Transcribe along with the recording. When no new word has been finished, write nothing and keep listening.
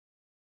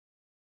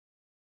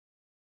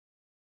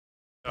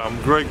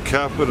I'm Greg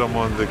Caput. I'm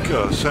on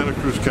the Santa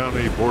Cruz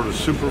County Board of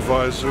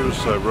Supervisors.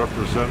 I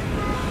represent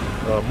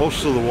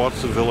most of the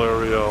Watsonville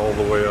area all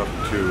the way up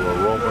to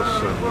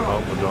Romas and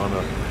Mount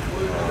Madonna,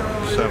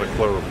 Santa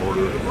Clara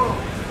border.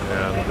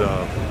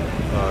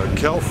 And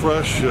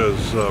CalFresh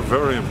is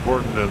very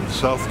important in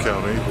South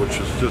County, which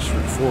is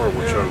District 4,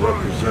 which I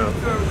represent,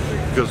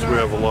 because we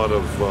have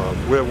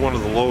we have one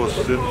of the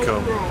lowest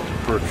income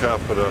per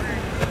capita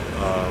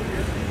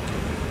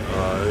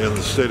in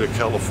the state of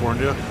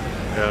California.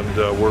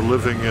 And we're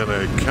living in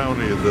a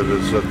county that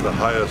is at the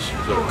highest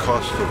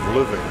cost of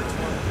living,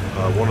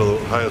 one of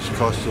the highest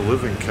cost of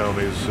living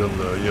counties in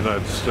the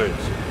United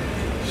States.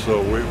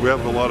 So we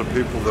have a lot of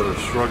people that are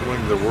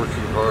struggling. They're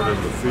working hard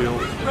in the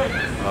field.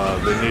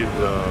 They need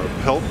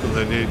help and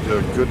they need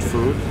good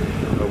food.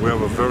 We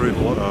have a very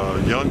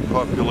young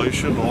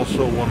population,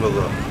 also one of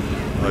the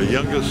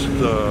youngest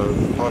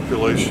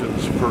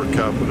populations per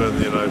capita in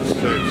the United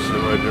States,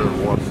 right here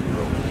in Watsonville.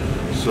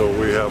 So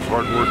we have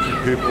hardworking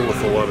people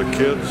with a lot of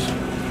kids,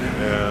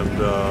 and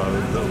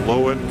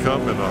low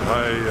income in a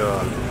high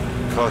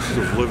cost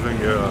of living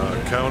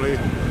county.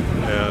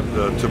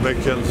 And to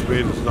make ends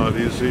meet is not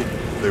easy.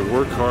 They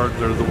work hard.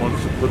 They're the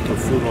ones that put the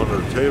food on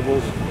our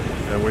tables,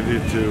 and we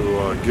need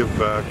to give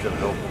back and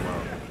help them.